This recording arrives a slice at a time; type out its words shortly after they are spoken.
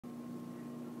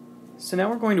So now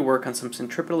we're going to work on some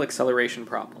centripetal acceleration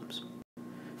problems.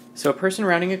 So a person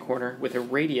rounding a corner with a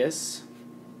radius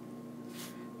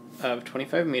of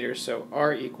 25 meters, so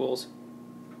r equals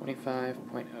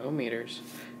 25.0 meters,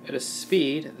 at a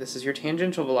speed, this is your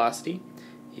tangential velocity,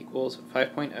 equals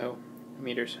 5.0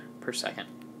 meters per second.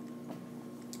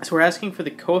 So we're asking for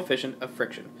the coefficient of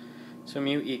friction. So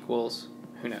mu equals,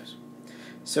 who knows.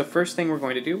 So first thing we're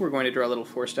going to do, we're going to draw a little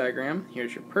force diagram.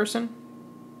 Here's your person.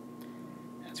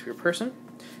 That's for your person.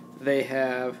 They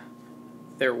have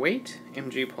their weight,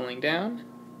 mg pulling down,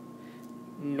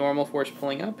 normal force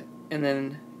pulling up, and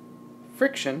then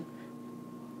friction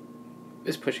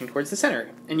is pushing towards the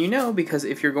center. And you know, because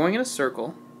if you're going in a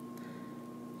circle,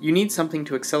 you need something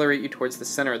to accelerate you towards the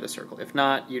center of the circle. If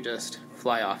not, you just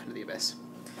fly off into the abyss.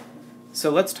 So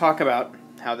let's talk about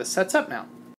how this sets up now.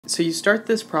 So you start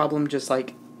this problem just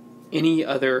like any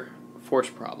other force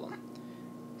problem.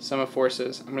 Sum of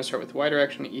forces, I'm going to start with y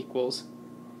direction equals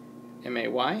may.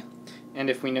 And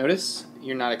if we notice,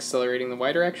 you're not accelerating the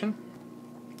y direction.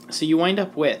 So you wind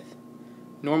up with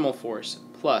normal force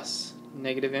plus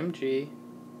negative mg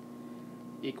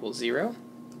equals 0,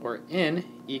 or n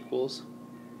equals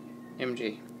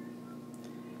mg.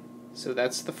 So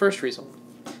that's the first result.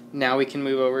 Now we can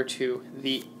move over to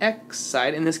the x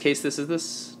side. In this case, this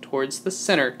is towards the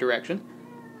center direction.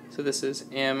 So this is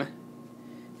mac.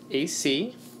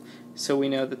 So we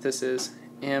know that this is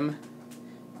m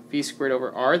v squared over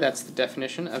r. That's the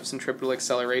definition of centripetal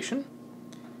acceleration.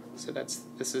 So this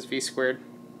is v squared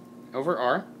over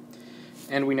r.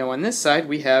 And we know on this side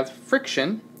we have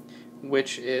friction,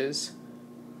 which equals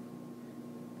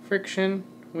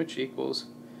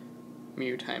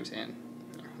mu times n.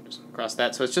 I'll just cross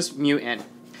that. So it's just mu n.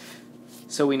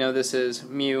 So we know this is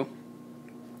mu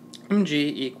mg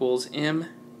equals m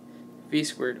v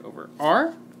squared over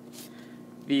r.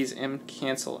 These m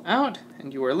cancel out,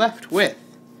 and you are left with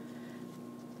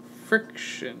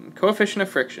friction, coefficient of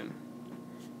friction,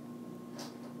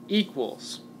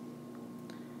 equals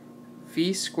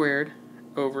v squared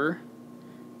over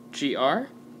gr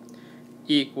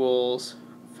equals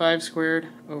 5 squared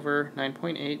over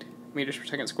 9.8 meters per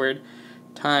second squared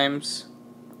times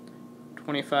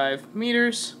 25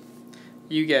 meters.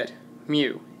 You get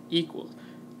mu equals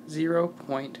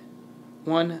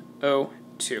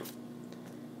 0.102.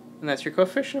 And that's your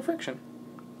coefficient of friction.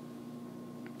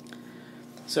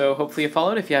 So hopefully you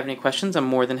followed. If you have any questions, I'm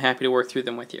more than happy to work through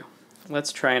them with you.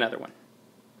 Let's try another one.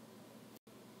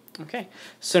 Okay,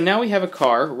 so now we have a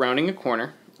car rounding a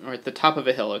corner, or at the top of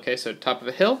a hill, okay? So top of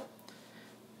a hill,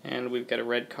 and we've got a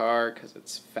red car because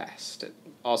it's fast. It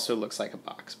also looks like a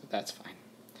box, but that's fine.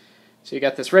 So you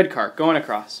got this red car going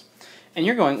across, and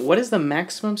you're going, what is the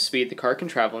maximum speed the car can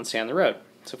travel and stay on the road?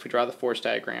 So if we draw the force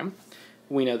diagram,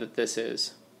 we know that this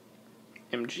is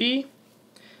mg.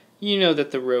 You know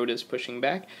that the road is pushing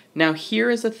back. Now here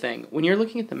is the thing. When you're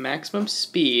looking at the maximum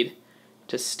speed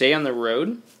to stay on the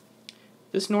road,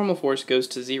 this normal force goes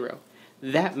to 0.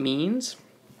 That means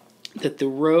that the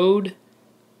road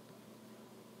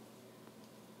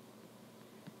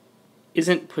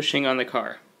isn't pushing on the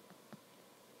car.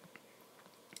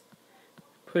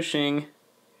 Pushing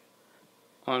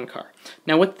on car.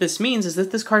 Now what this means is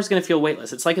that this car is going to feel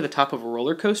weightless. It's like at the top of a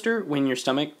roller coaster when your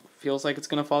stomach feels like it's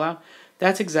going to fall out.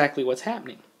 That's exactly what's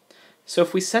happening. So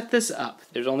if we set this up,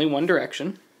 there's only one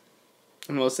direction,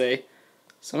 and we'll say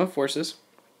sum of forces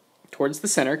towards the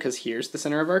center, because here's the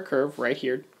center of our curve, right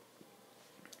here.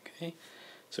 Okay,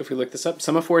 so if we look this up,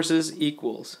 sum of forces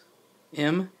equals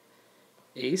mac.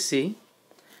 In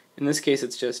this case,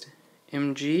 it's just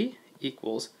mg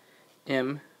equals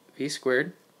mv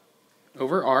squared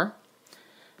over r.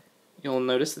 You'll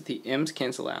notice that the m's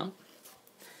cancel out,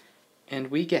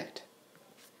 and we get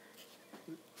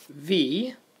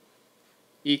v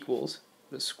equals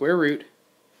the square root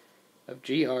of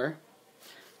gr,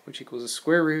 which equals the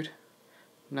square root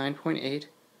 9.8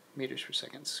 meters per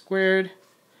second squared,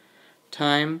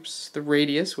 times the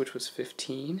radius, which was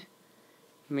 15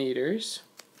 meters,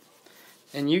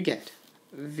 and you get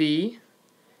v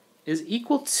is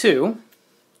equal to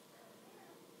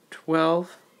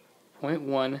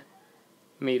 12.1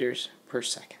 meters per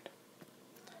second.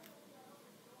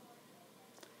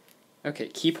 Okay,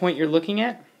 key point you're looking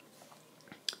at,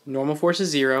 normal force is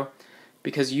 0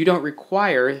 because you don't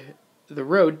require the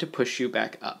road to push you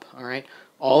back up, all right?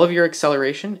 All of your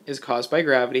acceleration is caused by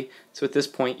gravity, so at this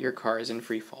point your car is in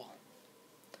free fall.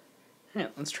 All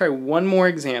right, let's try one more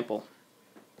example.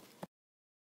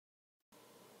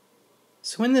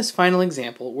 So in this final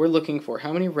example, we're looking for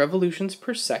how many revolutions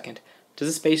per second does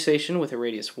a space station with a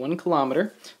radius 1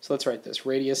 kilometer, so let's write this,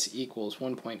 radius equals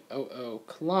 1.00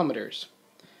 kilometers,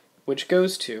 which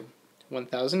goes to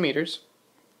 1,000 meters.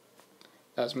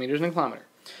 1,000 meters in a kilometer.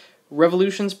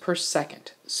 Revolutions per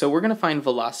second. So we're going to find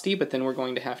velocity, but then we're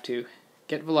going to have to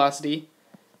get velocity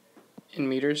in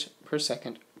meters per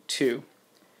second to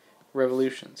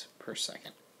revolutions per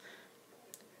second.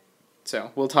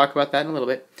 So we'll talk about that in a little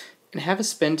bit. And have a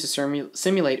spin to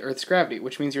simulate Earth's gravity,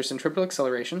 which means your centripetal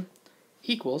acceleration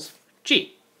equals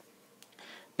g.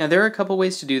 Now there are a couple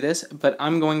ways to do this, but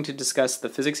I'm going to discuss the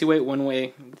physicsy way. One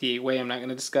way, the way I'm not going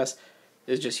to discuss,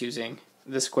 is just using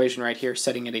this equation right here,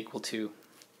 setting it equal to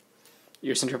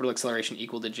your centripetal acceleration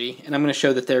equal to g, and I'm going to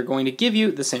show that they're going to give you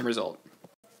the same result.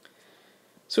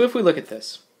 So if we look at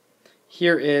this,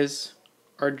 here is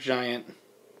our giant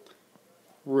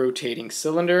rotating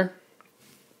cylinder.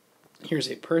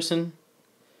 Here's a person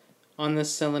on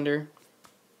this cylinder,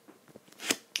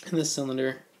 and this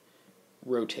cylinder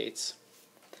rotates.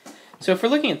 So if we're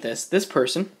looking at this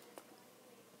person,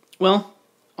 well,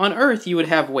 on Earth you would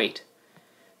have weight,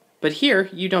 but here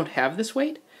you don't have this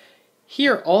weight.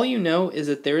 Here all you know is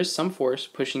that there is some force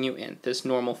pushing you in, this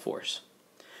normal force.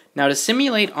 Now to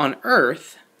simulate on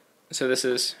Earth, so this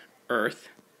is Earth,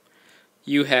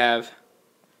 you have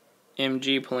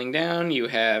mg pulling down, you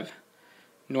have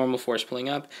normal force pulling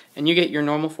up, and you get your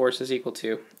normal force is equal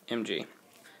to mg.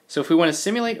 So if we want to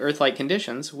simulate Earth-like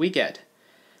conditions, we get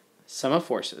sum of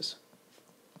forces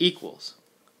equals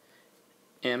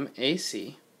mac,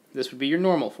 this would be your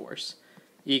normal force,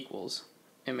 equals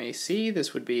mac,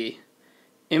 this would be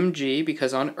mg,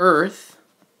 because on Earth,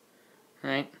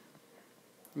 right,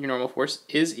 your normal force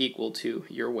is equal to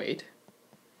your weight.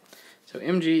 So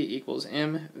mg equals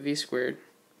mv squared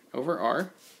over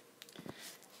r.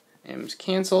 M's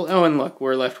cancel. Oh, and look,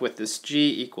 we're left with this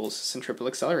g equals centripetal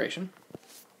acceleration.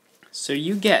 So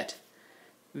you get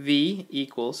v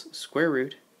equals square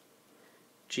root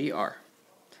gr.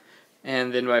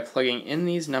 And then by plugging in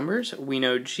these numbers, we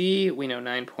know g, we know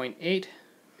 9.8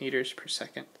 meters per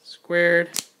second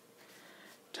squared,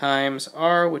 times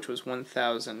r, which was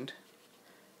 1,000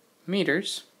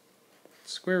 meters.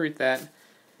 Square root that,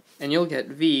 and you'll get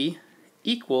v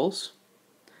equals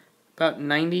about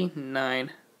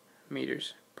 99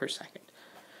 meters per second.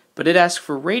 But it asks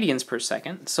for radians per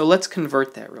second, so let's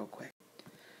convert that real quick.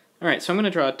 Alright, so I'm going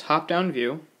to draw a top-down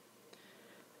view,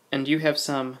 and you have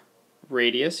some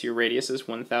radius. Your radius is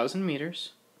 1,000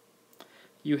 meters.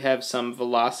 You have some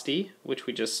velocity, which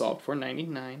we just solved for,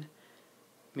 99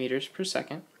 meters per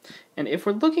second. And if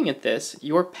we're looking at this,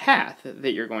 your path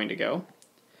that you're going to go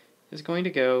is going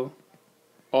to go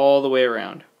all the way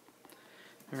around.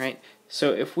 Alright,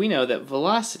 so if we know that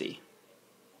velocity,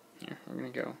 here, we're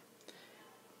going to go,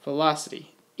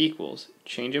 velocity equals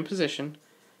change in position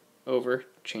over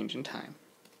change in time.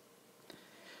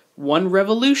 One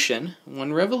revolution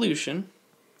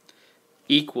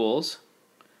equals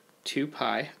 2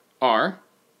 pi r.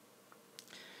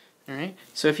 Alright,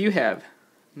 so if you have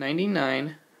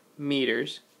 99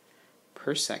 meters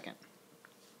per second,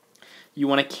 you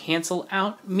want to cancel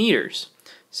out meters.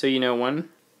 So you know one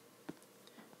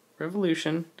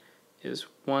revolution is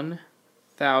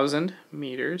 1,000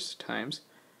 meters times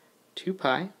 2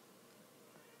 pi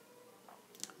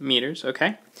meters,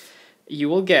 okay? You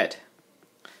will get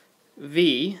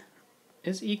v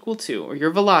is equal to, or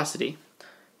your velocity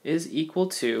is equal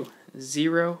to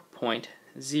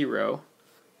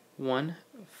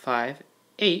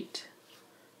 0.0158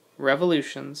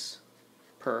 revolutions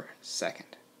per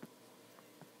second.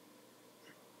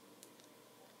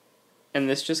 And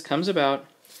this just comes about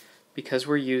because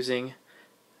we're using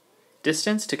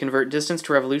distance to convert distance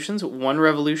to revolutions. One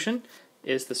revolution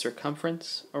is the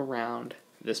circumference around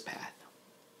this path.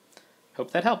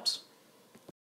 Hope that helps.